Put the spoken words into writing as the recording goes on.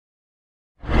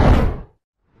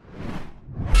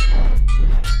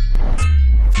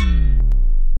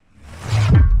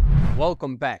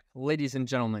Welcome back, ladies and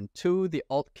gentlemen, to the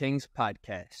Alt Kings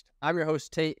podcast. I'm your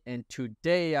host, Tate, and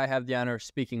today I have the honor of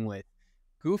speaking with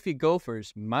Goofy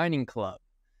Gophers Mining Club.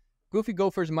 Goofy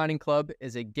Gophers Mining Club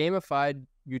is a gamified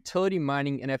utility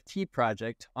mining NFT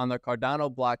project on the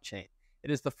Cardano blockchain. It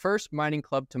is the first mining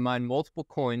club to mine multiple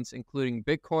coins, including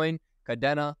Bitcoin,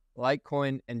 Cardano,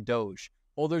 Litecoin, and Doge.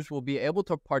 Holders will be able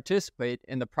to participate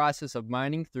in the process of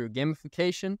mining through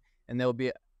gamification, and they will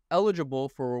be eligible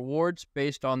for rewards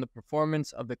based on the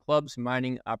performance of the club's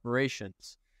mining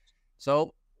operations.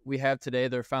 So we have today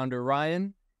their founder,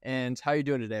 Ryan. And how are you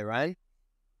doing today, Ryan?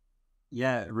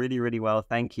 Yeah, really well.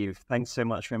 Thank you. Thanks so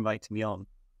much for inviting me on.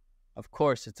 Of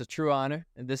course, it's a true honor.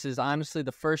 And this is honestly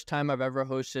the first time I've ever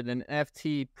hosted an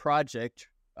NFT project,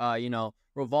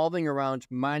 revolving around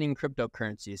mining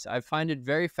cryptocurrencies. I find it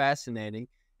very fascinating.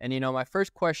 And, my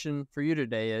first question for you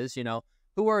today is,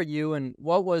 who are you and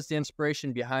what was the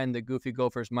inspiration behind the Goofy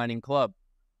Gophers Mining Club?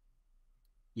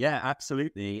 Yeah,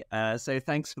 absolutely. So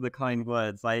thanks for the kind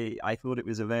words. I thought it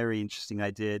was a very interesting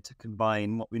idea to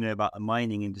combine what we know about the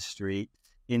mining industry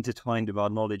intertwined with our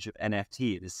knowledge of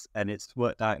NFTs, and it's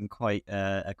worked out in quite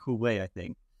a cool way, I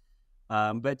think.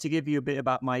 But to give you a bit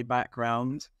about my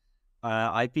background,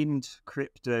 I've been into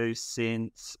crypto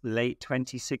since late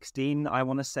 2016, I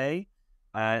want to say.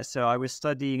 So I was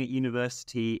studying at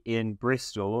university in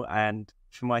Bristol, and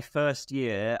for my first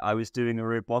year, I was doing a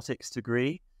robotics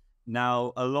degree.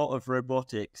 Now, a lot of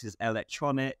robotics is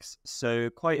electronics, so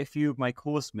quite a few of my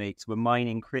course mates were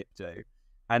mining crypto.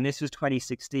 And this was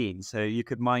 2016, so you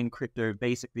could mine crypto,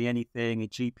 basically anything, a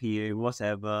GPU,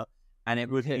 whatever, and it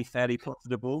would be fairly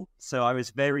profitable. So I was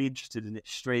very interested in it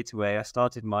straight away. I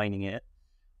started mining it.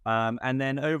 And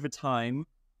then over time,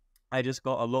 I just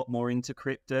got a lot more into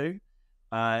crypto.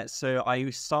 So I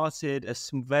started a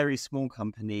very small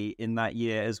company in that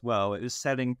year as well. It was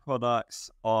selling products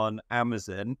on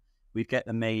Amazon. We'd get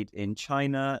them made in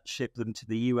China, ship them to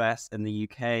the US and the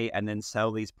UK, and then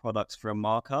sell these products for a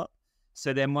markup.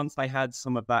 So then once I had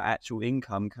some of that actual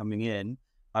income coming in,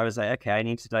 I was like, okay, I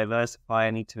need to diversify.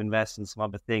 I need to invest in some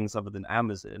other things other than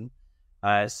Amazon.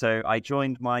 So I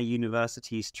joined my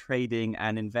university's trading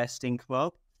and investing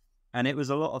club. And it was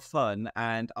a lot of fun,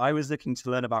 and I was looking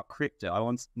to learn about crypto. I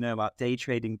wanted to know about day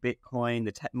trading Bitcoin,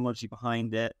 the technology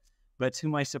behind it. But to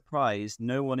my surprise,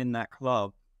 no one in that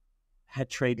club had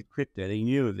traded crypto. They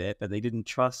knew of it, but they didn't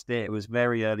trust it. It was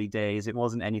very early days. It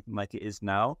wasn't anything like it is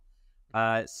now.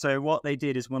 So what they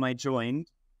did is when I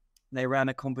joined, they ran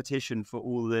a competition for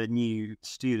all the new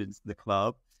students of the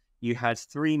club. You had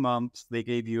 3 months. They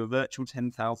gave you a virtual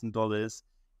 $10,000.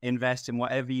 Invest in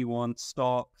whatever you want,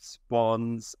 stocks,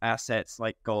 bonds, assets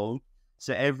like gold.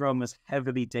 So everyone was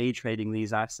heavily day trading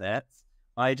these assets.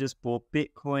 I just bought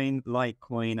Bitcoin,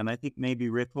 Litecoin, and I think maybe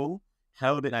Ripple,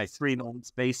 held it for 3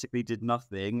 months, basically did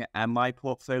nothing, and my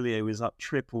portfolio was up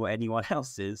triple anyone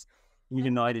else's,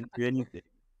 even though I didn't do anything.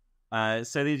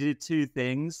 So they did 2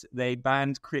 things. They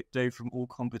banned crypto from all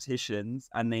competitions,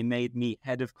 and they made me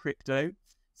head of crypto.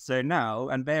 So now,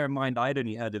 and bear in mind, I'd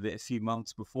only heard of it a few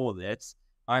months before this,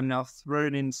 I'm now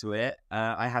thrown into it.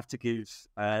 I have to give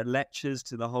lectures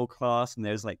to the whole class, and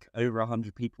there's like over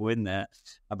 100 people in there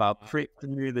about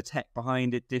crypto, the tech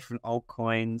behind it, different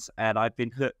altcoins, and I've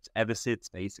been hooked ever since,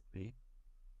 basically.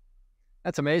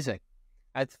 That's amazing.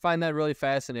 I find that really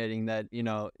fascinating that,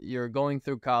 you're going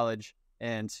through college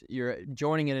and you're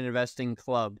joining an investing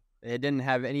club. It didn't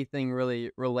have anything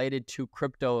really related to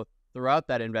crypto throughout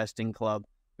that investing club,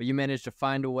 but you managed to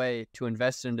find a way to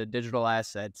invest into digital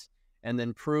assets and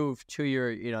then prove to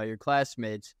your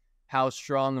classmates how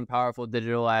strong and powerful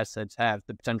digital assets have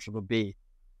the potential to be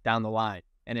down the line.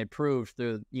 And it proved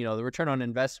through, the return on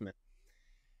investment.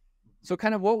 So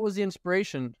kind of what was the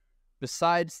inspiration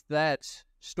besides that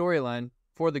storyline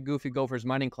for the Goofy Gophers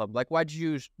Mining Club? Like, why did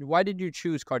you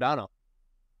choose Cardano?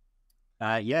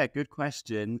 Yeah, good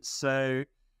question. So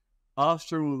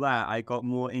after all that, I got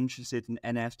more interested in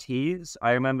NFTs.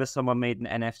 I remember someone made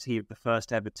an NFT of the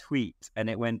first ever tweet, and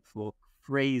it went for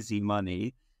crazy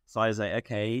money. So I was like,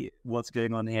 okay, what's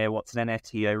going on here? What's an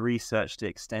NFT? I researched it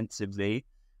extensively.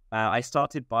 I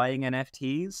started buying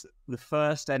NFTs. The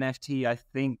first NFT I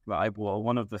think that I bought,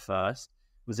 one of the first,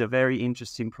 was a very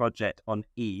interesting project on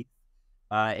ETH.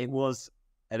 It was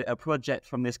a project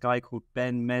from this guy called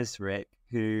Ben Mesrick,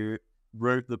 who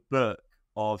wrote the book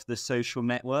of The Social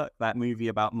Network, that movie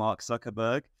about Mark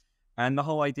Zuckerberg. And the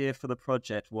whole idea for the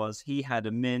project was he had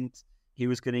a mint. He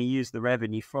was going to use the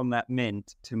revenue from that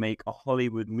mint to make a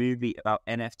Hollywood movie about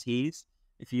NFTs.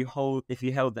 If you held the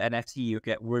NFT, you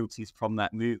get royalties from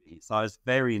that movie. So I was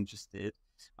very interested.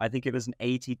 I think it was an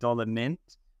 $80 mint,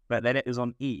 but then it was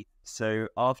on ETH. So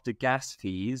after gas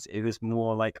fees, it was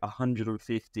more like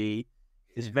 150.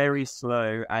 It's very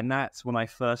slow. And that's when I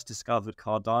first discovered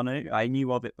Cardano. I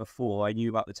knew of it before. I knew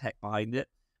about the tech behind it.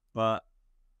 But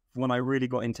when I really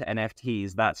got into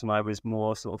NFTs, that's when I was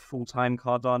more sort of full-time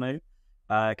Cardano.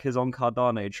 Because on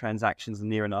Cardano, transactions are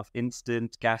near enough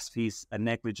instant, gas fees are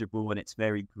negligible, and it's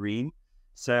very green.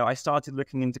 So I started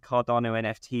looking into Cardano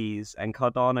NFTs, and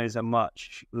Cardano is a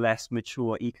much less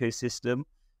mature ecosystem.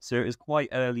 So it was quite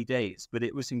early days, but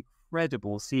it was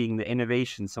incredible seeing the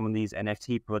innovation some of these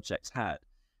NFT projects had.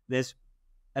 There's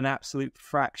an absolute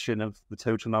fraction of the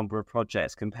total number of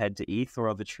projects compared to ETH or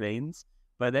other chains,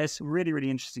 but there's some really,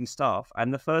 really interesting stuff.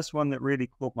 And the first one that really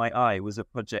caught my eye was a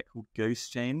project called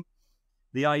Ghost Chain.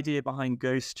 The idea behind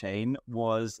Ghost Chain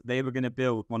was they were going to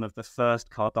build one of the first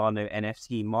Cardano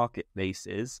NFT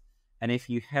marketplaces. And if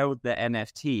you held the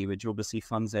NFT, which obviously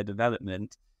funds their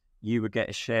development, you would get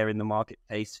a share in the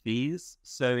marketplace fees.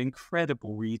 So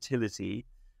incredible utility.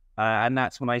 And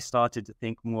that's when I started to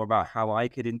think more about how I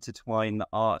could intertwine the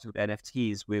art of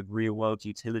NFTs with real world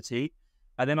utility.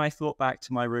 And then I thought back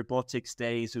to my robotics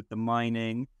days with the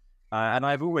mining. And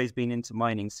I've always been into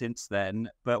mining since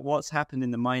then. But what's happened in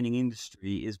the mining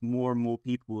industry is more and more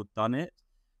people have done it.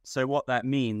 So what that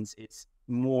means, it's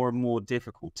more and more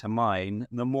difficult to mine.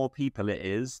 The more people it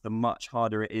is, the much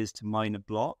harder it is to mine a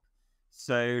block.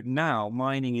 So now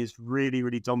mining is really,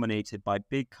 really dominated by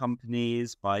big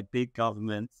companies, by big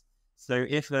governments. So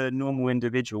if a normal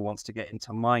individual wants to get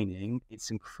into mining,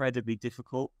 it's incredibly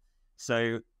difficult.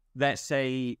 So let's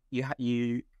say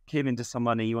you came into some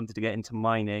money, you wanted to get into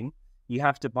mining. You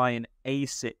have to buy an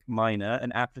ASIC miner,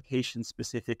 an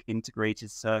application-specific integrated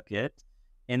circuit.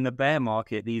 In the bear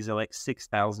market, these are like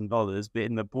 $6,000, but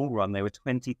in the bull run, they were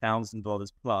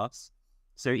 $20,000 plus.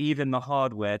 So even the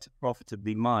hardware to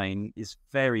profitably mine is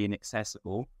very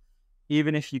inaccessible.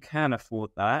 Even if you can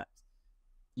afford that,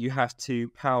 you have to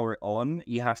power it on.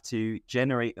 You have to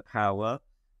generate the power.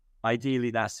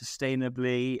 Ideally, that's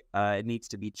sustainably. It needs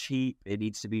to be cheap. It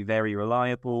needs to be very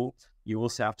reliable. You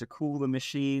also have to cool the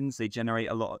machines. They generate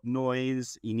a lot of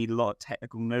noise. You need a lot of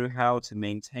technical know-how to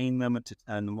maintain them and to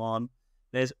turn them on.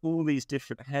 There's all these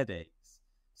different headaches.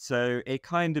 So it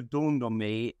kind of dawned on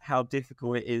me how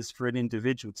difficult it is for an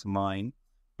individual to mine.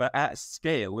 But at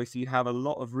scale, if you have a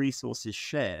lot of resources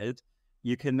shared,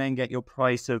 you can then get your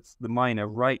price of the miner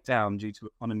right down due to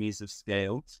economies of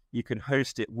scale. You can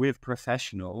host it with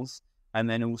professionals and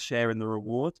then all share in the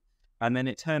reward. And then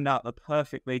it turned out the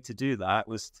perfect way to do that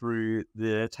was through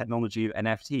the technology of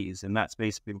NFTs. And that's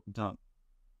basically what we've done.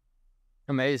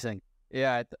 Amazing.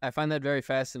 Yeah, I find that very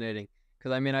fascinating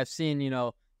because, I mean, I've seen,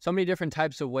 so many different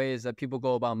types of ways that people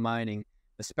go about mining,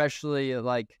 especially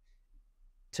like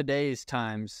today's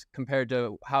times compared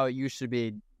to how it used to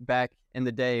be back in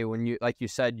the day when you, like you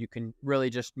said, you can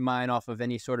really just mine off of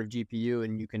any sort of GPU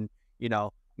and you can,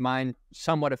 mine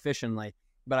somewhat efficiently.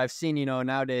 But I've seen,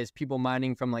 nowadays people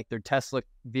mining from like their Tesla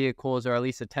vehicles or at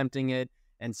least attempting it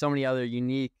and so many other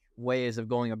unique ways of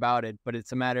going about it. But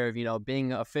it's a matter of,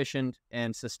 being efficient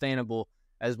and sustainable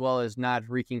as well as not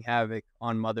wreaking havoc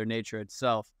on Mother Nature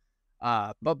itself.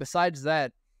 But besides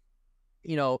that,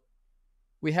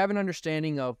 we have an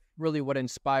understanding of really what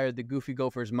inspired the Goofy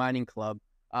Gophers Mining Club.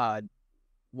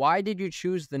 Why did you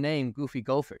choose the name Goofy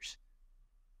Gophers?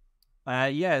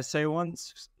 So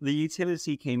once the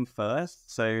utility came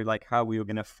first, so like how we were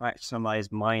going to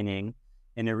fractionalize mining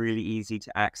in a really easy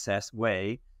to access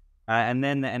way. And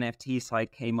then the NFT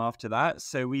side came after that.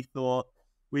 So we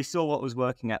saw what was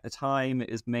working at the time.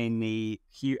 It was mainly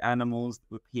cute animals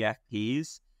that were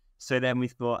PFPs. So then we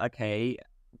thought, okay,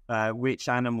 which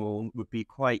animal would be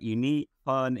quite unique,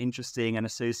 fun, interesting, and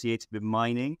associated with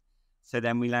mining. So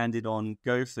then we landed on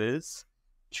Gophers,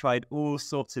 tried all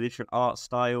sorts of different art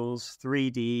styles,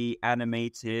 3D,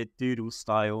 animated, doodle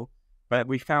style. But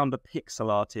we found a pixel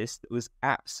artist that was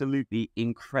absolutely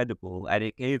incredible. And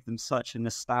it gave them such a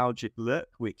nostalgic look,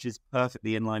 which is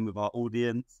perfectly in line with our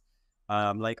audience.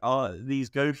 These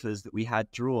gophers that we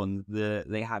had drawn,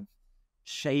 they have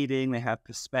shading, they have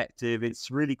perspective. It's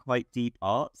really quite deep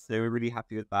art. So we're really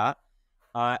happy with that.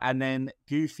 And then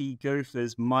Goofy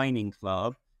Gophers Mining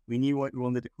Club. We knew what we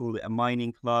wanted to call it, a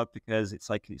mining club, because it's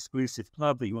like an exclusive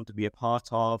club that you want to be a part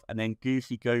of. And then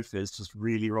Goofy Gophers just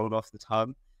really rolled off the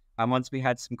tongue. And once we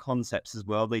had some concepts as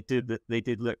well, they did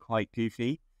look quite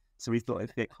goofy. So we thought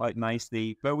it fit quite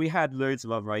nicely. But we had loads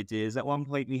of other ideas. At one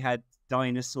point, we had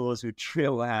dinosaurs with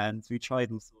drill hands. We tried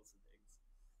all sorts of things.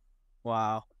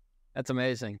 Wow. That's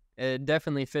amazing. It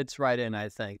definitely fits right in, I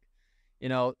think.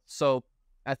 So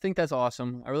I think that's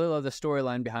awesome. I really love the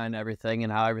storyline behind everything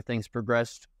and how everything's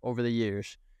progressed over the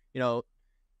years.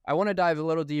 I want to dive a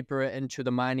little deeper into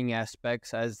the mining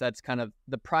aspects, as that's kind of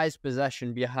the prized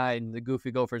possession behind the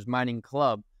Goofy Gophers Mining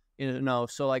Club.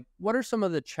 So like, what are some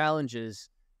of the challenges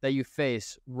that you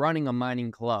face running a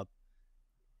mining club?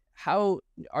 How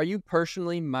are you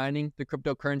personally mining the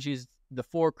cryptocurrencies, the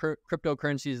four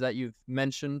cryptocurrencies that you've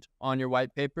mentioned on your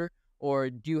white paper,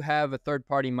 or do you have a third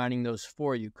party mining those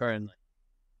for you currently?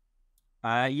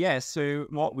 Yeah, so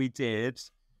what we did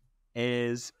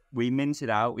is we minted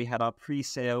out. We had our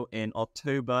pre-sale in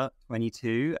October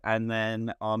 22, and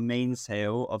then our main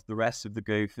sale of the rest of the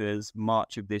Gophers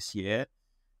March of this year.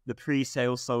 The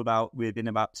pre-sale sold out within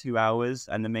about 2 hours,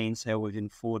 and the main sale within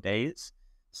 4 days.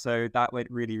 So that went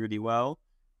really, really well.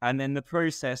 And then the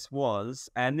process was,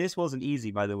 and this wasn't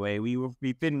easy, by the way.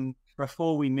 We've been,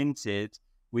 before we minted,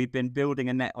 we've been building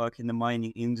a network in the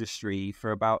mining industry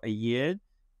for about a year.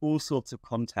 All sorts of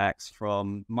contacts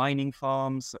from mining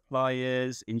farms,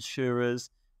 suppliers,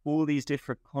 insurers, all these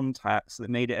different contacts that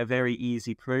made it a very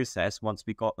easy process once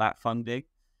we got that funding.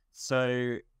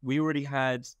 So we already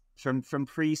had, from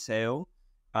pre-sale,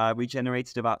 we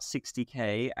generated about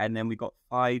 60K, and then we got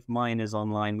 5 miners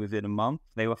online within a month.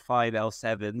 They were 5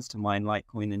 L7s to mine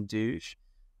Litecoin and Doge.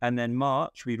 And then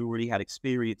March, we'd already had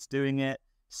experience doing it,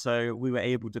 so we were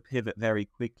able to pivot very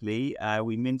quickly.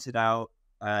 We minted out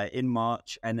in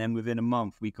March, and then within a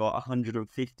month, we got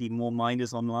 150 more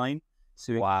miners online.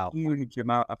 So Wow. a huge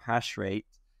amount of hash rate.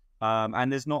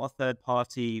 And there's not a third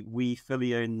party. We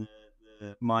fully own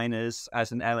the miners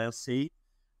as an LLC.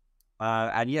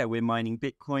 And yeah, we're mining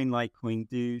Bitcoin, Litecoin,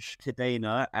 Doge,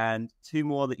 Cardano, and 2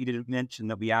 more that you didn't mention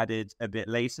that we added a bit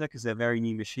later because they're very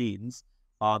new machines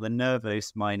are the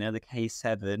Nervos miner, the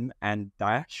K7, and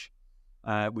Dash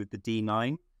with the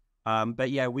D9.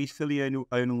 But yeah, we fully own all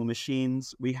the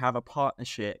machines. We have a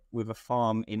partnership with a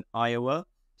farm in Iowa.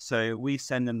 So we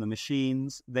send them the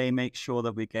machines. They make sure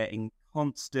that we're getting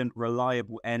constant,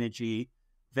 reliable energy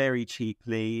very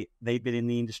cheaply. They've been in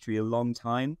the industry a long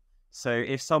time. So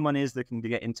if someone is looking to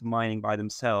get into mining by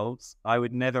themselves, I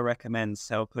would never recommend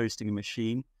self-hosting a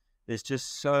machine. There's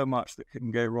just so much that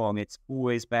can go wrong. It's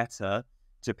always better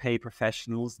to pay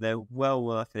professionals. They're well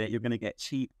worth it. You're going to get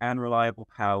cheap and reliable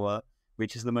power,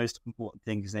 which is the most important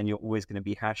thing, because then you're always going to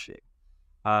be hashing.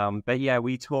 But yeah,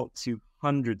 we talked to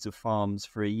hundreds of farms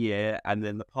for a year, and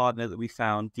then the partner that we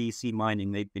found, DC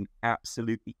Mining, they've been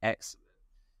absolutely excellent.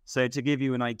 So to give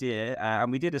you an idea,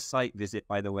 and we did a site visit,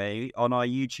 by the way, on our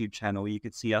YouTube channel. You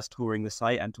could see us touring the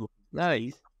site and talking.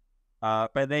 Nice.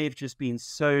 But they've just been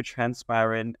so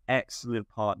transparent, excellent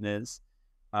partners.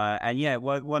 And yeah,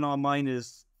 when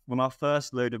our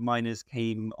first load of miners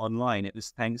came online, it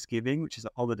was Thanksgiving, which is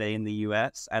a holiday in the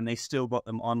US, and they still got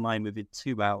them online within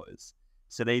 2 hours.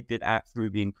 So they did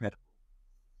absolutely incredible.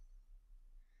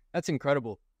 That's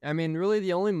incredible. I mean, really,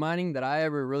 the only mining that I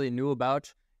ever really knew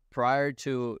about prior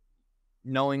to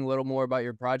knowing a little more about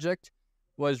your project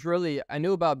was really, I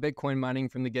knew about Bitcoin mining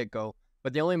from the get-go,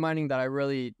 but the only mining that I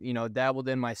really, dabbled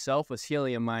in myself was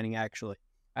helium mining, actually.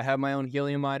 I have my own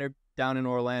helium miner down in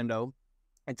Orlando.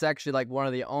 It's actually like one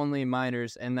of the only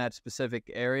miners in that specific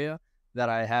area that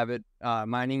I have it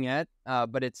mining at,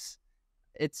 but it's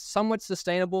somewhat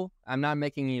sustainable. I'm not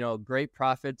making, great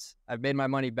profits. I've made my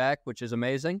money back, which is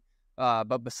amazing.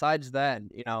 But besides that,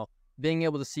 being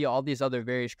able to see all these other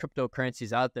various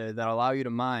cryptocurrencies out there that allow you to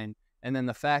mine, and then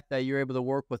the fact that you're able to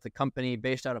work with a company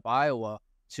based out of Iowa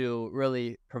to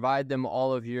really provide them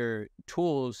all of your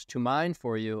tools to mine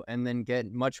for you, and then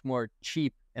get much more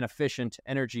cheap and efficient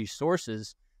energy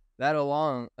sources, that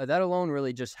alone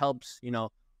really just helps,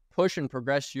 push and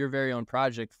progress your very own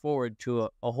project forward to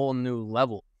a whole new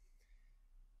level.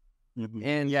 Mm-hmm.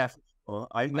 And yeah, well,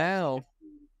 now,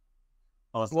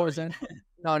 what was that?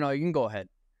 No, you can go ahead.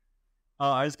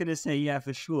 I was going to say, yeah,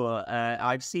 for sure.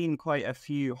 I've seen quite a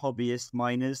few hobbyist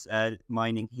miners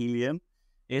mining helium.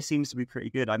 It seems to be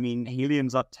pretty good. I mean,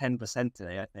 helium's up 10%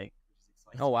 today, I think.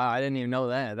 Oh, wow. I didn't even know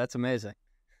that. That's amazing.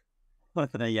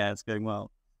 Yeah, it's going well.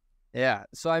 Yeah.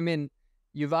 So, I mean,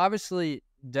 you've obviously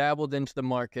dabbled into the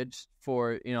markets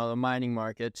for, the mining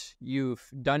market. You've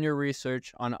done your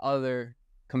research on other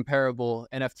comparable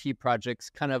NFT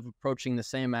projects kind of approaching the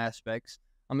same aspects.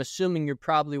 I'm assuming you're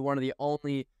probably one of the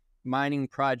only mining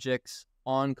projects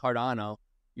on Cardano.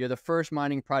 You're the first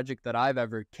mining project that I've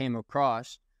ever came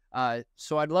across.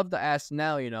 So I'd love to ask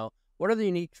now, what are the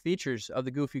unique features of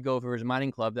the Goofy Gophers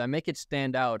Mining Club that make it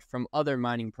stand out from other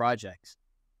mining projects?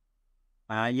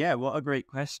 Yeah, what a great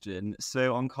question.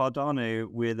 So on Cardano,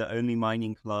 we're the only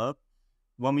mining club.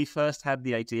 When we first had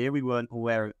the idea, we weren't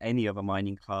aware of any other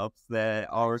mining clubs. There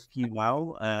are a few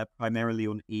now, primarily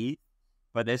on ETH.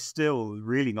 but there's still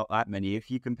really not that many.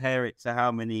 If you compare it to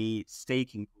how many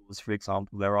staking pools, for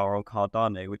example, there are on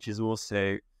Cardano, which is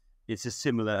also, it's a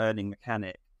similar earning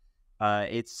mechanic.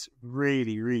 It's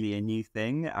really, really a new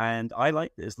thing. And I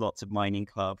like there's lots of mining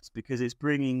clubs because it's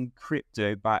bringing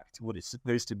crypto back to what it's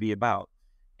supposed to be about.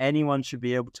 Anyone should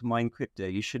be able to mine crypto.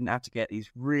 You shouldn't have to get these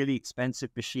really expensive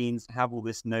machines, have all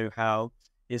this know-how.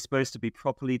 It's supposed to be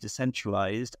properly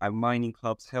decentralized, and mining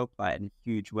clubs help that in a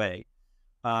huge way.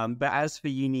 But as for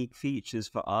unique features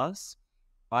for us,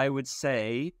 I would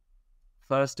say,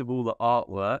 first of all, the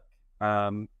artwork.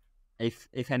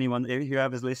 If anyone,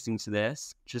 whoever's listening to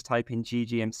this, just type in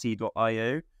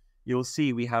ggmc.io. You'll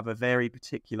see we have a very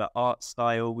particular art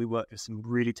style. We work with some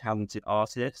really talented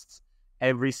artists.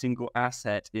 Every single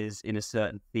asset is in a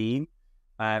certain theme.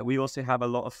 We also have a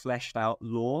lot of fleshed out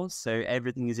lore. So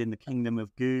everything is in the kingdom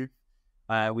of Goof.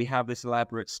 We have this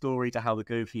elaborate story to how the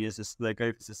Gophers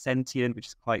are sentient, which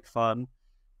is quite fun.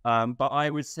 But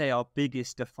I would say our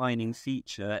biggest defining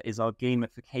feature is our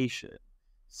gamification.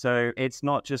 So it's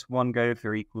not just one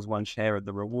Gopher equals one share of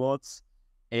the rewards.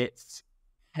 It's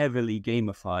heavily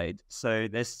gamified. So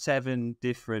there's 7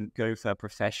 different Gopher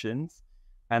professions,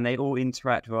 and they all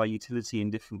interact with our utility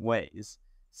in different ways.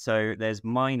 So there's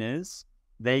miners.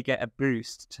 They get a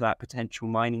boost to that potential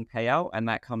mining payout, and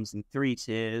that comes in 3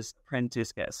 tiers.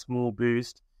 Apprentice get a small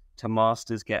boost, to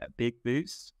masters get a big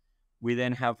boost. We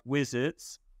then have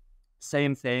wizards.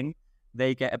 Same thing.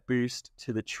 They get a boost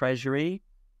to the treasury.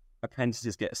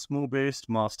 Apprentices get a small boost,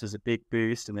 masters a big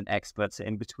boost, and then experts are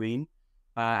in between.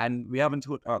 And we haven't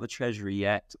talked about the treasury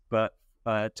yet, but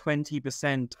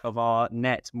 20% of our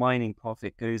net mining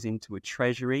profit goes into a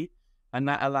treasury, and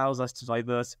that allows us to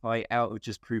diversify out of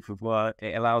just proof of work.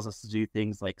 It allows us to do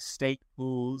things like stake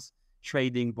pools,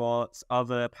 trading bots,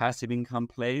 other passive income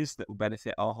plays that will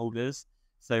benefit our holders.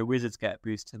 So wizards get a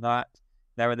boost to that.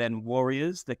 There are then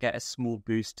warriors that get a small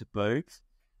boost to both.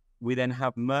 We then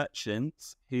have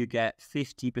merchants who get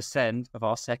 50% of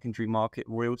our secondary market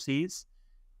royalties.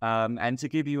 And to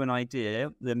give you an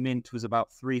idea, the mint was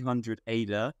about 300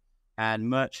 ADA, and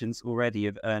merchants already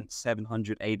have earned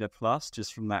 700 ADA plus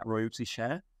just from that royalty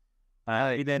share.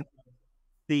 Then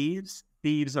thieves.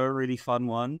 Thieves are a really fun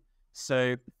one.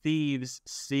 So thieves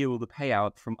steal the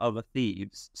payout from other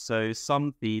thieves. So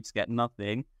some thieves get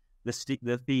nothing.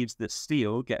 The thieves that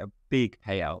steal get a big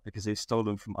payout because they've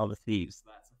stolen from other thieves.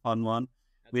 That's a fun one.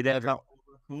 We then have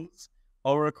oracles.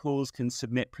 Oracles can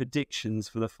submit predictions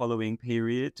for the following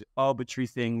period. Arbitrary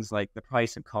things like the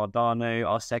price of Cardano,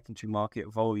 our secondary market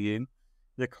volume.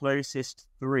 The closest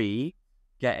 3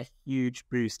 get a huge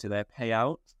boost to their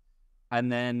payout.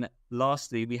 And then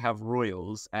lastly, we have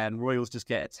royals, and royals just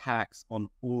get a tax on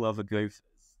all other Gophers.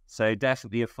 So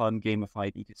definitely a fun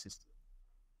gamified ecosystem.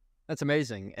 That's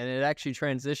amazing. And it actually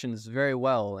transitions very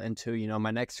well into,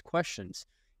 my next questions.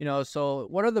 So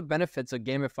what are the benefits of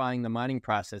gamifying the mining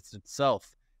process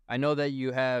itself? I know that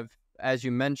you have, as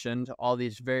you mentioned, all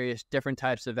these various different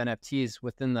types of NFTs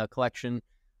within the collection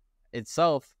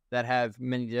itself that have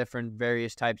many different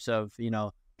various types of,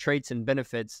 traits and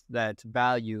benefits that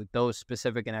value those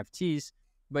specific NFTs.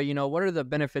 But, what are the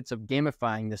benefits of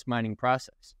gamifying this mining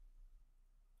process?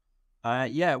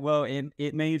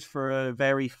 It made for a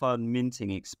very fun minting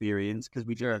experience because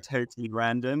we did it totally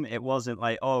random. It wasn't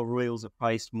like, oh, royals are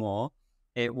priced more.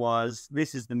 It was,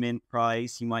 this is the mint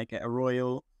price. You might get a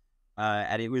royal,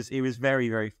 and it was very,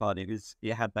 very fun.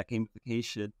 It had that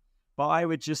gamification. But I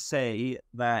would just say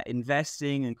that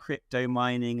investing in crypto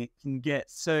mining, you can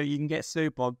get so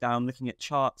bogged down looking at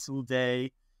charts all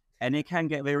day, and it can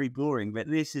get very boring. But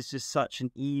this is just such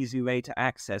an easy way to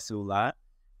access all that.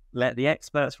 Let the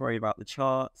experts worry about the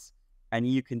charts, and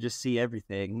you can just see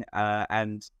everything.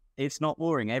 And it's not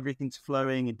boring. Everything's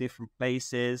flowing in different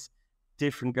places.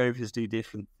 Different Gophers do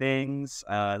different things.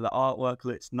 The artwork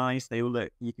looks nice.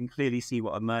 You can clearly see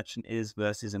what a merchant is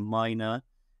versus a miner.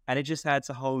 And it just adds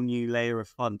a whole new layer of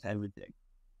fun to everything.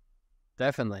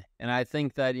 Definitely. And I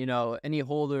think that, any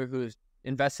holder who's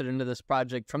invested into this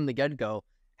project from the get-go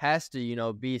has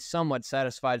to, be somewhat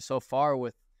satisfied so far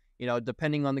with,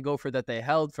 depending on the Gopher that they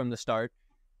held from the start,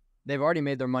 they've already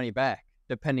made their money back,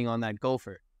 depending on that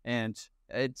Gopher. And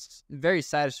it's very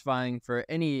satisfying for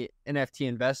any NFT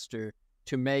investor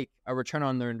to make a return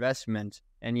on their investment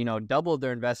and, double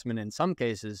their investment in some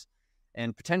cases,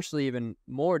 and potentially even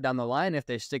more down the line if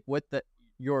they stick with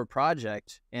your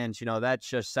project. And, that's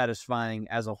just satisfying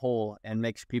as a whole and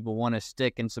makes people want to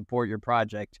stick and support your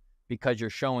project because you're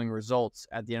showing results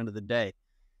at the end of the day.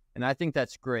 And I think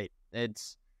that's great.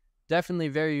 It's definitely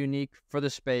very unique for the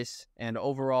space and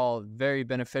overall very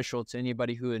beneficial to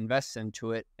anybody who invests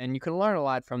into it. And you can learn a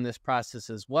lot from this process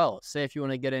as well. Say if you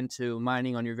want to get into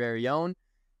mining on your very own,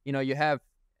 you have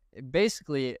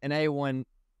basically an A1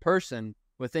 person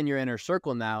within your inner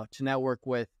circle now to network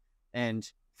with and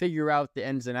figure out the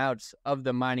ins and outs of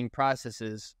the mining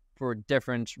processes for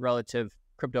different relative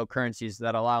cryptocurrencies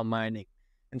that allow mining.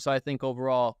 And so I think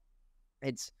overall,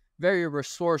 it's very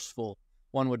resourceful,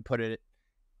 one would put it,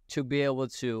 to be able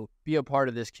to be a part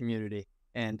of this community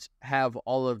and have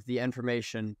all of the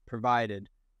information provided.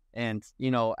 And,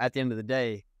 at the end of the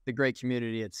day, the great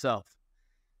community itself.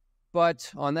 But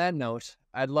on that note,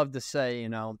 I'd love to say,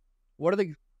 what are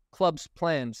the club's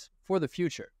plans for the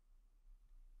future?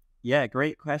 Yeah,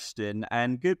 great question.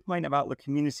 And good point about the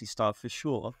community stuff for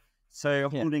sure. So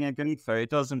holding a Gopher, it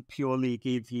doesn't purely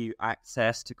give you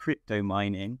access to crypto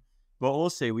mining, but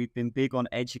also we've been big on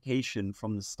education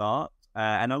from the start.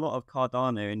 And a lot of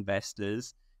Cardano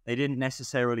investors, they didn't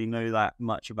necessarily know that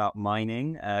much about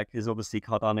mining because obviously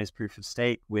Cardano is proof of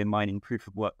stake. We're mining proof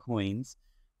of work coins.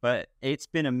 But it's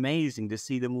been amazing to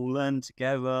see them all learn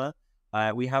together.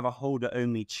 We have a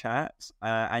holder-only chat.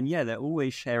 And yeah, they're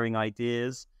always sharing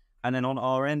ideas. And then on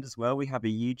our end as well, we have a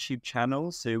YouTube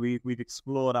channel. So we've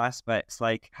explored aspects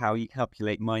like how you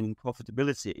calculate mining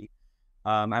profitability.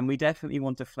 And we definitely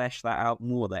want to flesh that out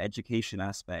more, the education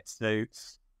aspect. So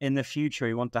in the future,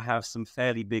 we want to have some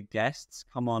fairly big guests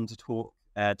come on to talk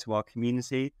to our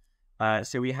community.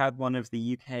 So we had one of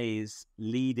the UK's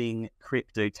leading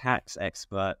crypto tax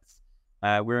experts.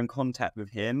 We're in contact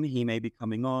with him. He may be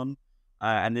coming on.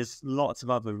 And there's lots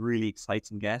of other really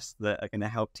exciting guests that are going to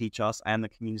help teach us and the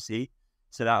community.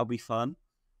 So that'll be fun.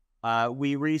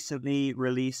 We recently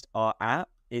released our app.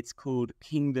 It's called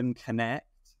Kingdom Connect.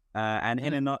 And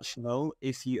in a nutshell,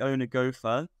 if you own a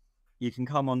Gopher, you can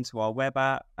come onto our web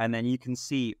app and then you can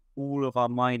see all of our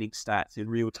mining stats in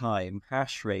real time,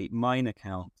 hash rate, mine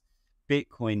count,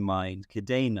 Bitcoin mined,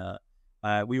 Cardano.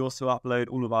 We also upload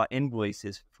all of our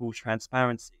invoices for full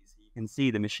transparency. You can see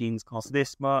the machines cost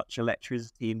this much,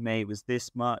 electricity in May was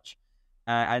this much,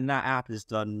 and that app has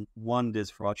done wonders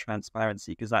for our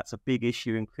transparency because that's a big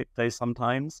issue in crypto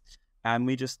sometimes. And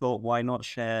we just thought, why not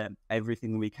share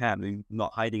everything we can? We're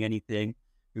not hiding anything.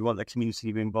 We want the community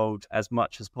to be involved as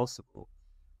much as possible.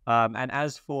 And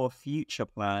as for future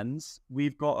plans,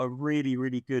 we've got a really,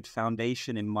 really good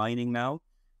foundation in mining now.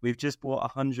 We've just bought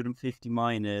 150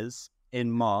 miners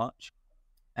in March.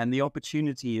 And the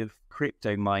opportunity of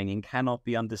crypto mining cannot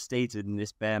be understated in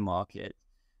this bear market.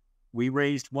 We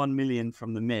raised 1 million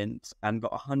from the mint and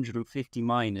got 150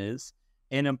 miners.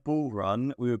 In a bull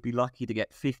run, we would be lucky to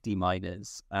get 50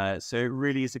 miners. So it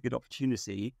really is a good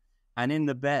opportunity. And in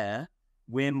the bear,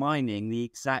 we're mining the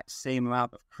exact same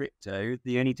amount of crypto.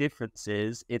 The only difference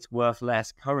is it's worth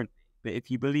less currently. But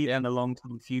if you believe in the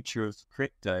long-term future of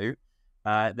crypto,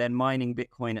 then mining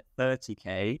Bitcoin at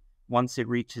 30K, once it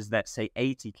reaches, let's say,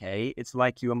 80K, it's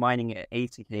like you were mining it at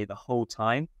 80K the whole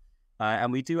time.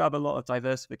 And we do have a lot of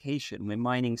diversification. We're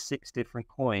mining 6 different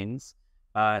coins.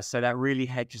 So that really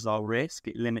hedges our risk.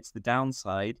 It limits the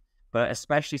downside. But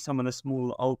especially some of the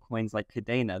smaller altcoins like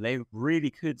Cardano, they really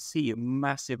could see a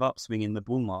massive upswing in the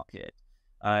bull market.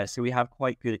 So we have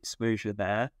quite good exposure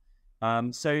there.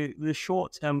 So the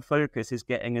short-term focus is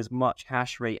getting as much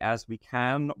hash rate as we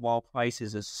can while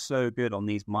prices are so good on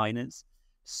these miners.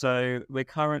 So we're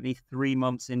currently 3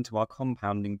 months into our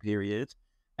compounding period.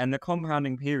 And the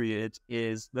compounding period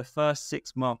is the first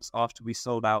 6 months after we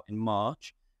sold out in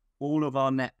March. All of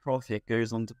our net profit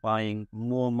goes on to buying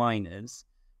more miners.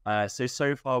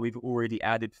 So far, we've already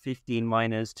added 15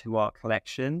 miners to our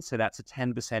collection. So that's a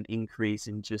 10% increase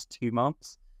in just 2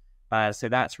 months. So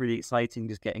that's really exciting,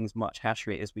 just getting as much hash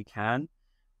rate as we can.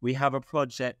 We have a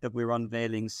project that we're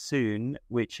unveiling soon,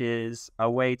 which is a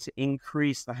way to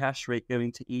increase the hash rate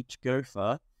going to each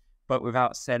Gopher, but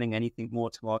without selling anything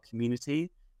more to our community.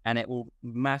 And it will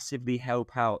massively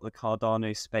help out the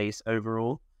Cardano space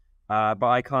overall. But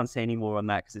I can't say any more on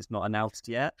that because it's not announced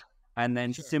yet. And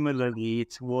then similarly,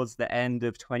 towards the end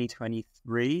of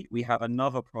 2023, we have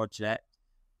another project,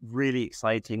 really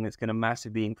exciting, that's going to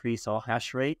massively increase our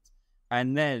hash rate.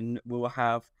 And then we'll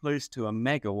have close to 1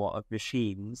 megawatt of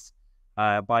machines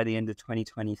by the end of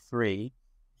 2023.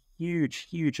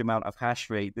 Huge amount of hash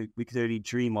rate that we could only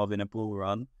dream of in a bull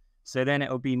run. So then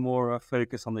it'll be more a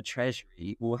focus on the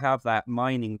treasury. We'll have that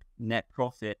mining net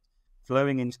profit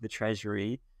flowing into the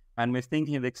treasury. And we're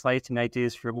thinking of exciting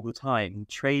ideas for all the time.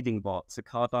 Trading bots, a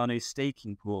Cardano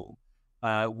staking pool,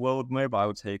 world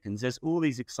mobile tokens. There's all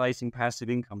these exciting passive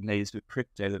income plays with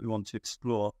crypto that we want to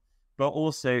explore. But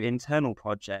also internal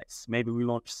projects. Maybe we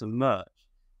launch some merch.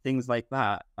 things like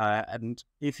that. And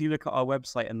if you look at our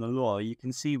website and the lore, you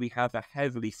can see we have a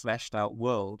heavily fleshed out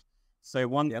world. So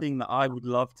one thing that I would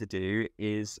love to do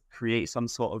is create some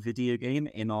sort of video game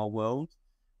in our world,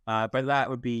 but that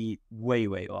would be way,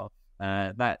 way off.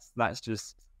 That's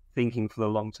just thinking for the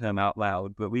long term out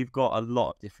loud. But we've got a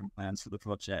lot of different plans for the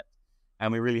project,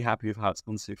 and we're really happy with how it's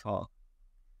gone so far.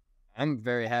 I'm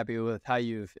very happy with how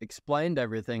you've explained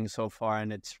everything so far,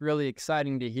 and it's really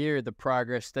exciting to hear the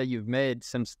progress that you've made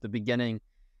since the beginning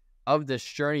of this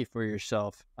journey for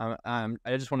yourself. I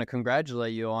just want to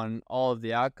congratulate you on all of the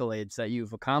accolades that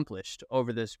you've accomplished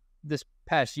over this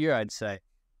past year, I'd say.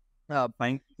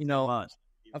 Thank you so much.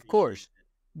 Of course,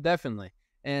 definitely.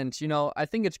 And, I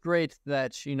think it's great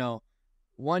that,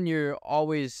 one, you're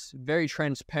always very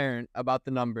transparent about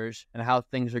the numbers and how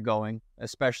things are going,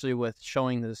 especially with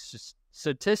showing the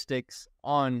statistics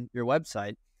on your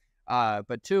website.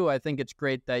 But two, I think it's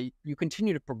great that you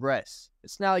continue to progress.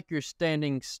 It's not like you're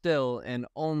standing still and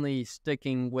only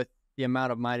sticking with the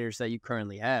amount of miners that you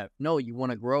currently have. No, you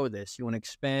want to grow this, you want to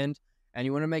expand, and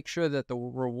you want to make sure that the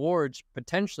rewards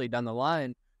potentially down the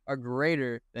line are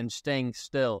greater than staying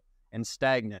still and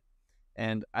stagnant.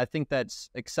 And I think that's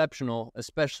exceptional,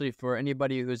 especially for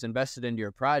anybody who's invested into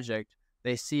your project.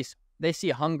 They see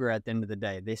hunger at the end of the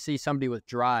day. They see somebody with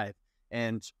drive,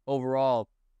 and overall,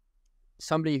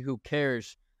 somebody who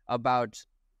cares about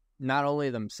not only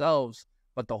themselves,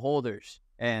 but the holders.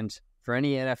 And for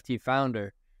any NFT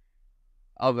founder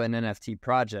of an NFT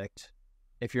project,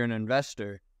 if you're an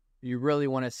investor, you really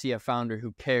want to see a founder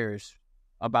who cares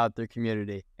about their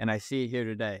community. And I see it here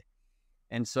today.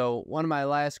 And so one of my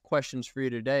last questions for you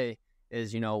today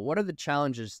is, what are the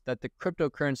challenges that the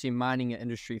cryptocurrency mining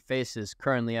industry faces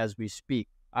currently as we speak?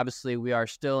 Obviously, we are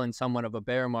still in somewhat of a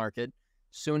bear market,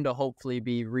 soon to hopefully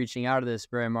be reaching out of this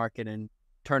bear market and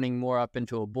turning more up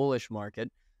into a bullish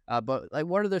market. But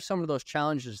what are some of those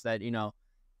challenges that,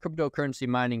 cryptocurrency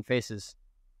mining faces?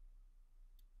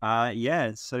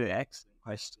 Yeah, so excellent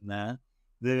question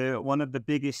there. One of the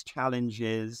biggest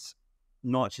challenges,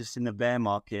 not just in the bear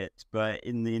market, but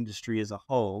in the industry as a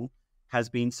whole, has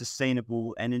been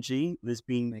sustainable energy. There's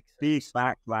been big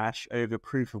backlash over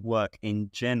proof of work in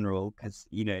general because,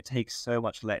 it takes so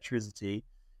much electricity.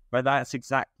 But that's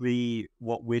exactly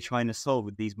what we're trying to solve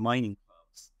with these mining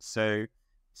clubs. So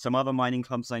some other mining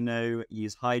clubs I know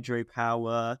use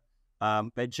hydropower,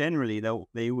 but generally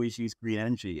they always use green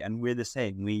energy. And we're the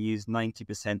same. We use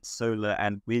 90% solar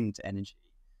and wind energy.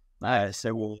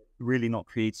 So we're really not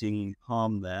creating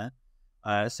harm there.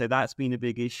 So that's been a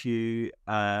big issue.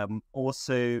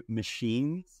 Also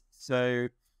machines. So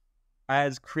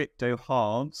as crypto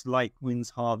halves,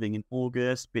 Litecoin's halving in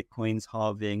August, Bitcoin's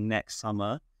halving next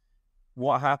summer,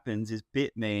 what happens is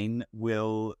Bitmain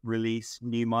will release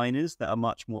new miners that are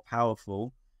much more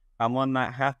powerful. And when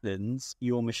that happens,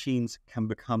 your machines can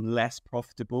become less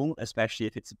profitable, especially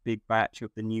if it's a big batch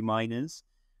of the new miners.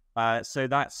 So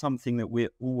that's something that we're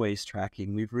always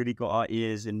tracking. We've really got our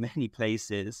ears in many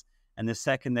places. And the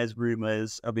second there's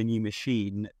rumors of a new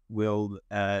machine, we'll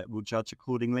judge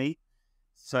accordingly.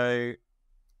 So,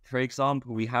 for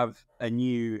example, we have a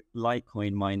new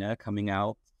Litecoin miner coming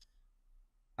out,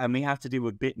 and we have to deal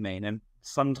with Bitmain. And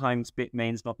sometimes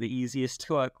Bitmain's not the easiest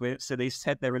to work with. So they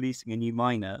said they're releasing a new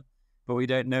miner, but we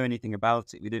don't know anything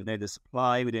about it. We don't know the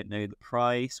supply. We don't know the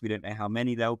price. We don't know how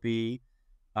many there'll be.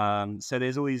 So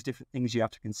there's all these different things you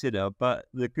have to consider. But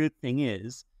the good thing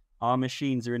is our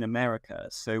machines are in America,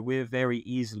 so we're very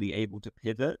easily able to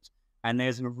pivot. And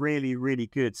there's a really, really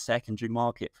good secondary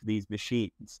market for these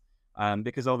machines,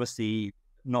 because obviously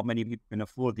not many people can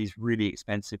afford these really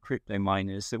expensive crypto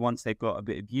miners. So once they've got a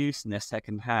bit of use and they're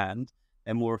secondhand,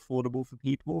 they're more affordable for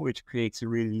people, which creates a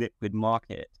really liquid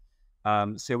market.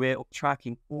 So we're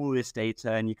tracking all this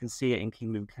data, and you can see it in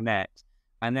Kingdom Connect.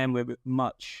 And then we're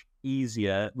much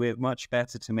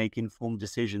better to make informed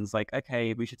decisions like,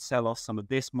 okay, we should sell off some of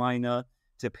this miner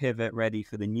to pivot ready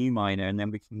for the new miner, and then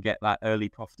we can get that early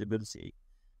profitability.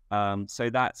 So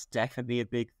that's definitely a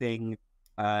big thing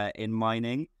in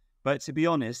mining. But to be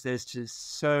honest, there's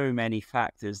just so many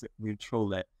factors that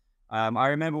control it. I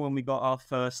remember when we got our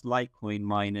first Litecoin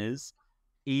miners,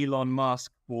 Elon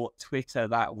Musk bought Twitter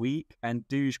that week, and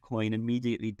Dogecoin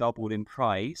immediately doubled in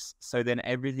price. So then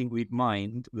everything we'd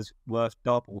mined was worth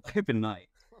double overnight.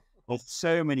 There's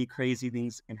so many crazy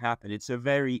things that can happen. It's a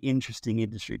very interesting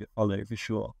industry to follow for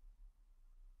sure.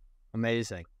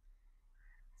 Amazing.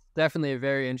 Definitely a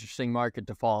very interesting market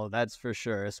to follow, that's for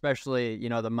sure. Especially,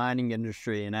 the mining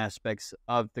industry and aspects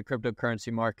of the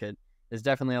cryptocurrency market is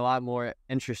definitely a lot more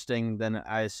interesting than,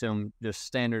 I assume, just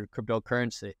standard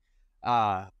cryptocurrency.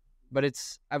 But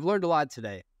I've learned a lot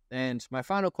today, And my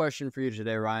final question for you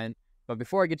today, Ryan. But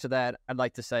before I get to that, I'd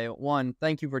like to say, one,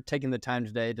 thank you for taking the time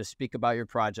today to speak about your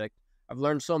project. I've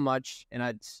learned so much, and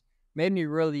it's made me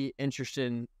really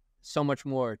interested in so much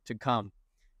more to come.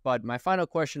 But my final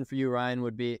question for you, Ryan,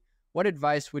 would be, what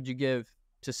advice would you give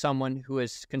to someone who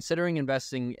is considering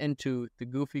investing into the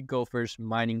Goofy Gophers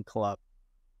Mining Club?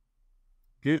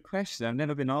 Good question. I've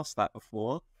never been asked that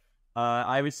before.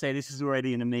 I would say this is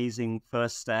already an amazing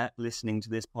first step, listening to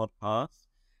this podcast.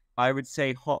 I would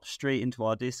say hop straight into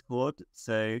our Discord.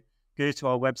 So go to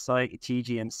our website,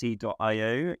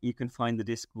 tgmc.io. You can find the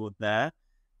Discord there.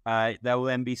 There will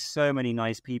then be so many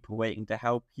nice people waiting to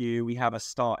help you. We have a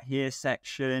Start Here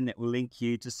section. It will link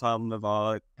you to some of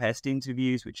our past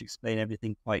interviews, which explain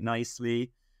everything quite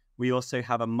nicely. We also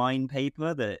have a mine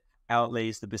paper that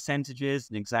outlays the percentages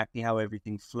and exactly how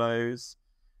everything flows.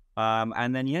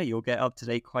 And then, you'll get up to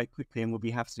date quite quickly and we'll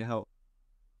be happy to help.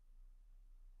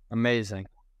 Amazing.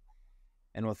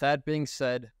 And with that being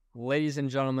said, ladies and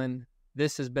gentlemen,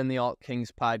 this has been the Alt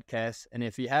Kings podcast. And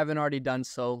if you haven't already done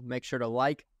so, make sure to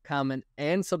like, comment,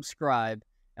 and subscribe.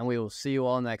 And we will see you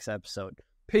all next episode.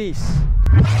 Peace.